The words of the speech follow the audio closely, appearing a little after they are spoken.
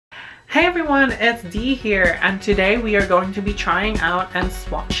Hey everyone, it's Dee here, and today we are going to be trying out and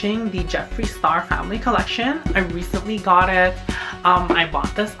swatching the Jeffree Star Family Collection. I recently got it. I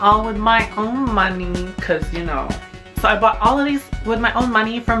bought this all with my own money because, you know. So I bought all of these with my own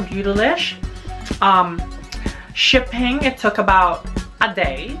money from Beautylish. Shipping, it took about a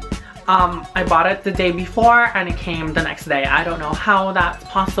day. I bought it the day before and it came the next day. I don't know how that's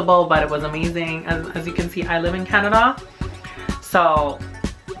possible, but it was amazing. As you can see, I live in Canada. So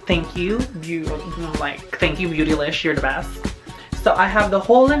thank you, thank you Beautylish, you're the best. So I have the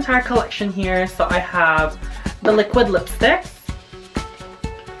whole entire collection here. So I have the liquid lipsticks,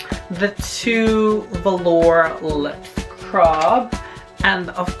 the two velour lip scrub,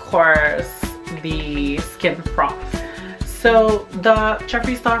 and of course the skin froth. So the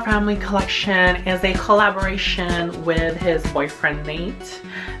Jeffree Star Family Collection is a collaboration with his boyfriend Nate,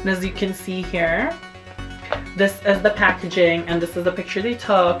 and as you can see here, this is the packaging and this is the picture they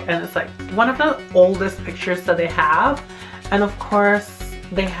took, and it's like one of the oldest pictures that they have. And of course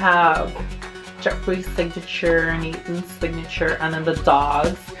they have Jeffree's signature, Nathan's signature, and then the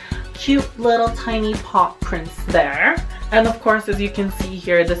dogs. Cute little tiny paw prints there. And of course, as you can see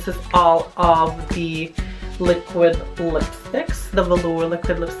here, this is all of the liquid lipsticks, the velour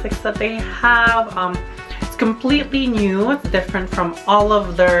liquid lipsticks that they have. It's completely new. It's different from all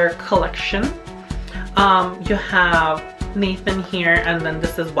of their collection. You have Nathan here, and then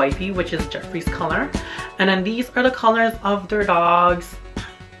this is Wifey, which is Jeffree's color. And then these are the colors of their dogs.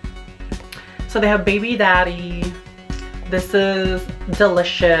 So they have Baby Daddy, this is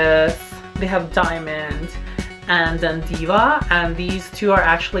Delicious, they have Diamond, and then Diva. And these two are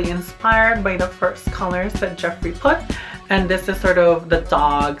actually inspired by the first colors that Jeffree put. And this is sort of the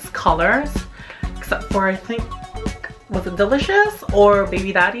dog's colors, except for, I think, was it Delicious or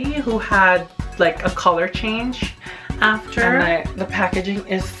Baby Daddy, who had like a color change after. And the packaging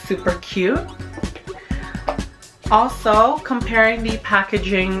is super cute. Also, comparing the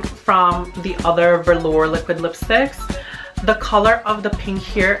packaging from the other velour liquid lipsticks, the color of the pink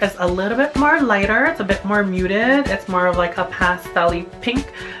here is a little bit more lighter. It's a bit more muted. It's more of like a pastel-y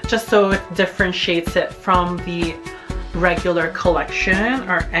pink, just so it differentiates it from the regular collection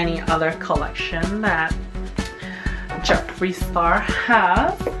or any other collection that Jeffree Star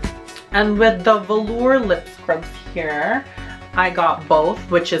has. And with the velour lip scrubs here, I got both,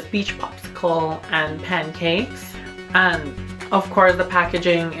 which is Beach Popsicle and Pancakes. And of course the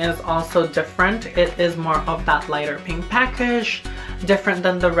packaging is also different. It is more of that lighter pink package, different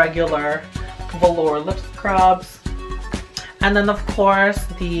than the regular velour lip scrubs. And then of course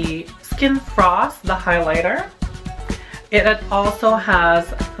the Skin Frost, the highlighter. It also has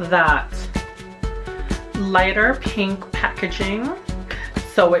that lighter pink packaging,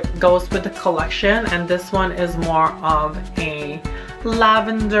 so it goes with the collection. And this one is more of a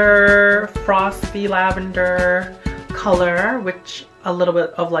lavender, frosty lavender color, which a little bit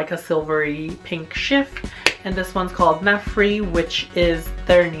of like a silvery pink shift. And this one's called Nefri, which is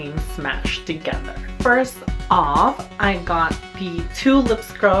their name smashed together. First off, I got the two lip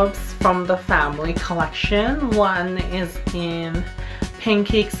scrubs from the Family Collection. One is in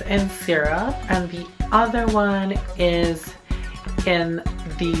Pancakes and Syrup, and the other one is in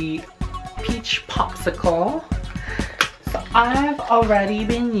the Peach Popsicle. So I've already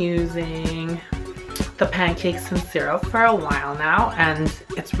been using the Pancakes and Syrup for a while now, and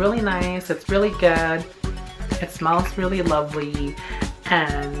it's really nice, it's really good, it smells really lovely,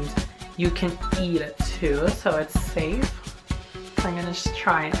 and you can eat it too, so it's safe. So I'm gonna just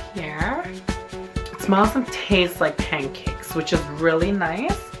try it here. It smells and tastes like pancakes, which is really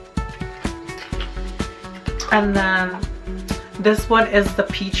nice. And then this one is the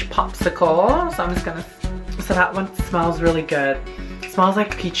Peach Popsicle, so I'm just gonna, so that one smells really good. It smells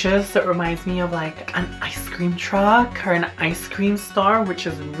like peaches, so it reminds me of like an ice cream truck or an ice cream store, which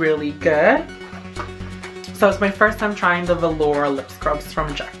is really good. So it's my first time trying the velour lip scrubs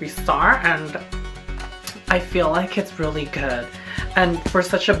from Jeffree Star, and I feel like it's really good. And for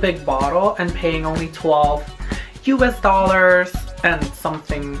such a big bottle and paying only $12 US and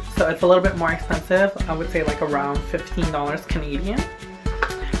something, so it's a little bit more expensive. I would say like around $15 Canadian.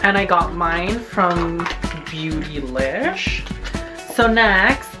 And I got mine from Beautylish. So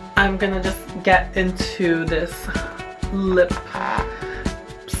next, I'm gonna just get into this lip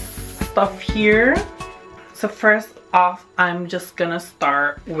stuff here. So first off, I'm just gonna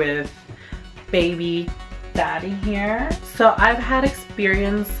start with Baby Daddy here. So I've had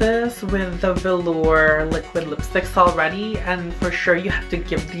experiences with the velour liquid lipsticks already, and for sure you have to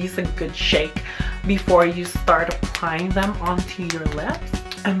give these a good shake before you start applying them onto your lips.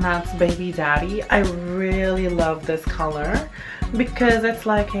 And that's Baby Daddy. I really love this color. because it's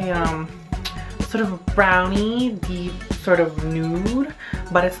like a sort of brownie, deep sort of nude,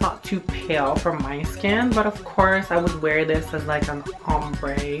 but it's not too pale for my skin. But of course I would wear this as like an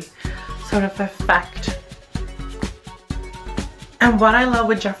ombre sort of effect. And what I love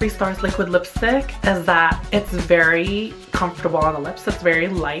with Jeffree Star's liquid lipstick is that it's very comfortable on the lips. It's very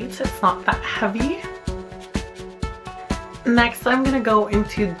light. It's not that heavy. Next, I'm gonna go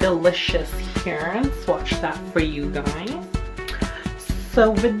into Delicious here and swatch that for you guys.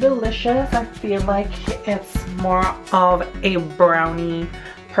 So with Delicious, I feel like it's more of a brownie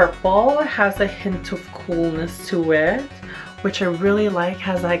purple. It has a hint of coolness to it, which I really like.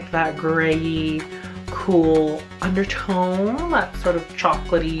 Has like that grayy, cool undertone, that sort of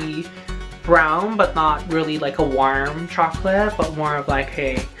chocolatey brown, but not really like a warm chocolate, but more of like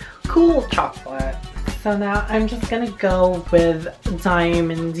a cool chocolate. So now I'm just gonna go with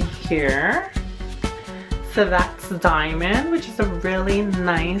Diamond here. So that's Diamond, which is a really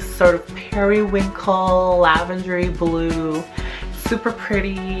nice sort of periwinkle lavendery blue. Super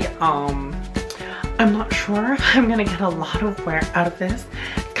pretty. I'm not sure if I'm gonna get a lot of wear out of this.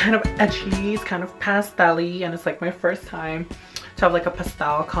 It's kind of edgy, it's kind of pastel-y, and it's like my first time to have like a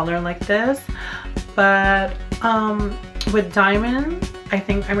pastel color like this. But with Diamond, I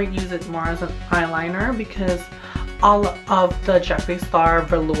think I might use it more as an eyeliner because all of the Jeffree Star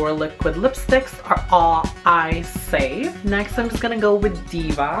Velour liquid lipsticks are all eye safe. Next, I'm just gonna go with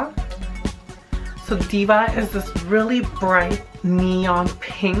Diva. So Diva is this really bright neon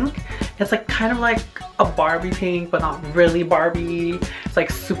pink. It's like kind of like a Barbie pink, but not really Barbie. It's like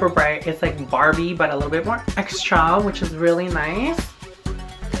super bright. It's like Barbie, but a little bit more extra, which is really nice.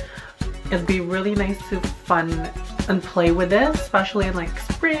 It'd be really nice to fun and play with this, especially in like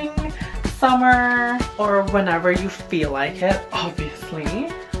spring, summer, or whenever you feel like it, obviously.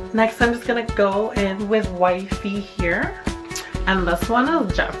 Next, I'm just gonna go in with Wifey here. And this one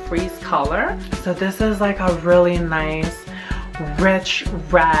is Jeffree's color. So this is like a really nice, rich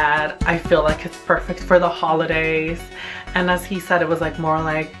red. I feel like it's perfect for the holidays. And as he said, it was like more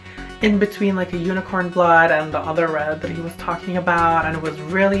like in between like a unicorn blood and the other red that he was talking about, and it was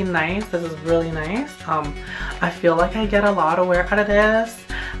really nice. This is really nice. I feel like I get a lot of wear out of this,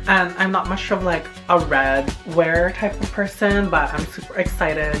 and I'm not much of like a red wear type of person, but I'm super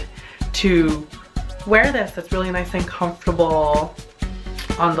excited to wear this. It's really nice and comfortable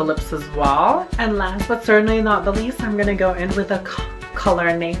on the lips as well. And last but certainly not the least, I'm gonna go in with the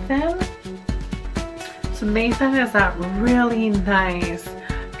color Nathan. So Nathan is that really nice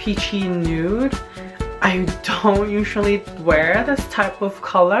peachy nude. I don't usually wear this type of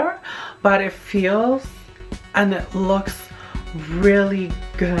color, but it feels and it looks really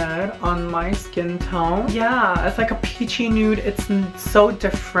good on my skin tone. Yeah, it's like a peachy nude. It's so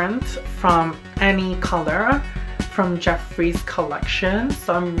different from any color from Jeffree's collection,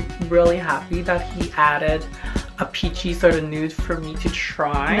 so I'm really happy that he added a peachy sort of nude for me to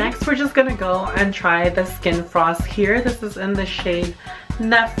try. Next, we're just gonna go and try the Skin Frost here. This is in the shade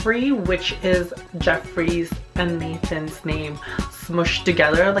Nefri, which is Jeffree's and Nathan's name smushed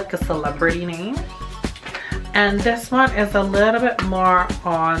together like a celebrity name. And this one is a little bit more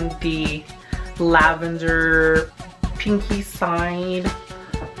on the lavender pinky side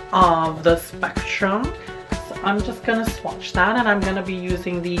of the spectrum. So I'm just gonna swatch that, and I'm gonna be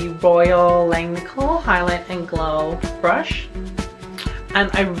using the Royal Langnickel Highlight and Glow brush. And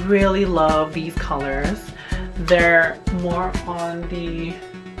I really love these colors. They're more on the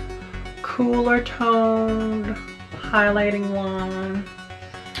cooler toned highlighting one.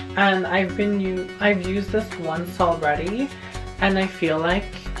 And I've used this once already, and I feel like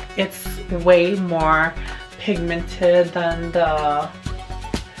it's way more pigmented than the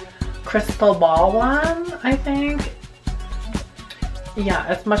Crystal Ball one, I think. Yeah,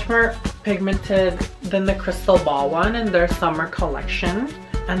 it's much more pigmented than the Crystal Ball one in their summer collection.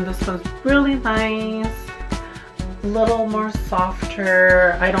 And this one's really nice, a little more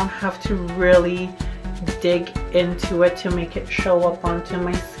softer. I don't have to really dig into it to make it show up onto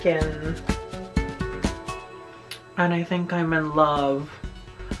my skin. And I think I'm in love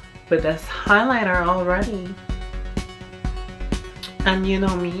with this highlighter already. And you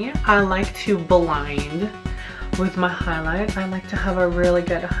know me, I like to blind with my highlight. I like to have a really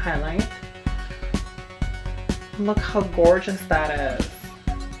good highlight. Look how gorgeous that is.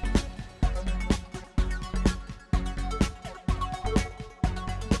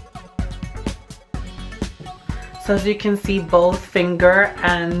 So as you can see, both finger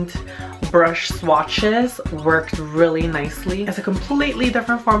and brush swatches worked really nicely. It's a completely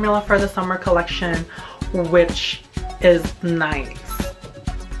different formula for the summer collection, which is nice.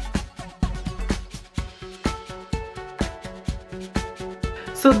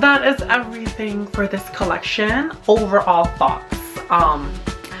 So that is everything for this collection. Overall thoughts.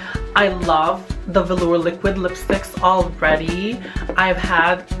 I love the velour liquid lipsticks already. I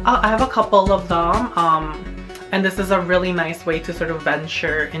have a couple of them. And this is a really nice way to sort of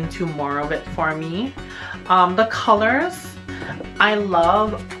venture into more of it for me. The colors, I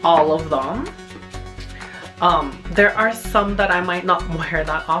love all of them. There are some that I might not wear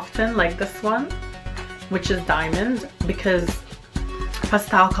that often, like this one, which is diamond, because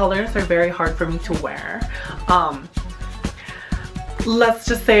pastel colors are very hard for me to wear. Let's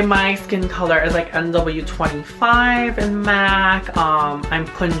just say my skin color is like NW25 in MAC, I'm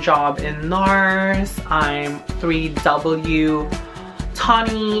Punjab in NARS, I'm 3W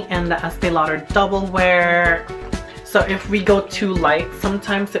Tawny in the Estee Lauder Double Wear. So if we go too light,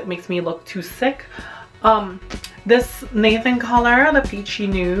 sometimes it makes me look too sick. This Nathan color, the Peachy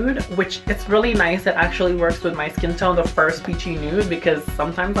Nude, which it's really nice, it actually works with my skin tone, the first Peachy Nude, because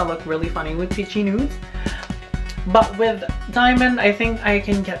sometimes I look really funny with Peachy Nudes. But with Diamond, I think I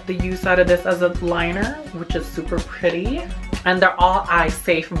can get the use out of this as a liner, which is super pretty. And they're all eye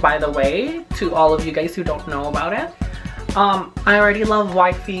safe, by the way, to all of you guys who don't know about it. I already love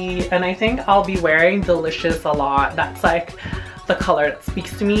Wifey, and I think I'll be wearing Delicious a lot. That's like the color that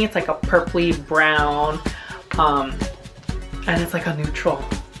speaks to me. It's like a purpley brown, and it's like a neutral,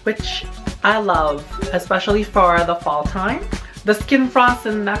 which I love, especially for the fall time. The Skin Frost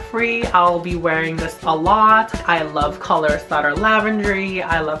in Nefri, I'll be wearing this a lot. I love colors that are lavendery.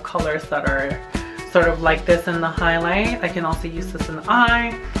 I love colors that are sort of like this in the highlight. I can also use this in the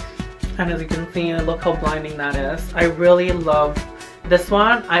eye. And as you can see, look how blinding that is. I really love this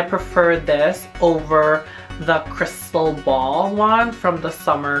one. I prefer this over the Crystal Ball one from the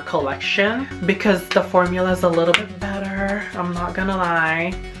summer collection because the formula is a little bit better, I'm not gonna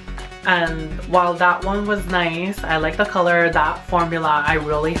lie. And while that one was nice, I like the color, that formula I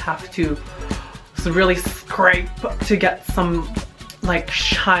really have to really scrape to get some like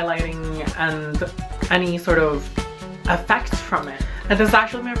highlighting and any sort of effect from it. And this is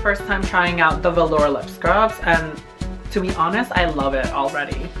actually my first time trying out the velour lip scrubs, and to be honest, I love it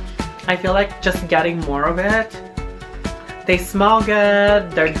already. I feel like just getting more of it. They smell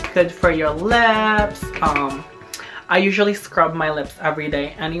good, they're good for your lips. I usually scrub my lips every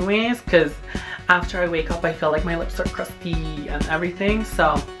day anyways, because after I wake up I feel like my lips are crusty and everything.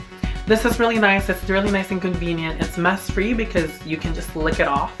 So this is really nice. It's really nice and convenient. It's mess free because you can just lick it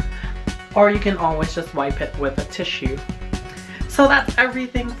off, or you can always just wipe it with a tissue. So that's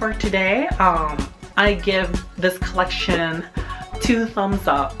everything for today. I give this collection 2 thumbs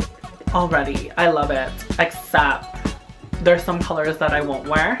up already. I love it, except there's some colors that I won't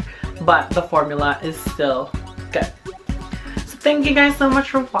wear, but the formula is still good. So thank you guys so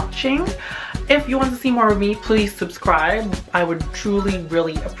much for watching. If you want to see more of me, please subscribe. I would truly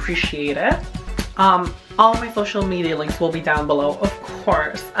really appreciate it. All my social media links will be down below, of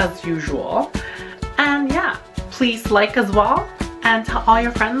course, as usual. And yeah, please like as well, and tell all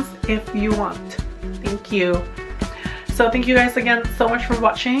your friends if you want. Thank you. So thank you guys again so much for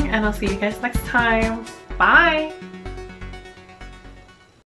watching, and I'll see you guys next time. Bye!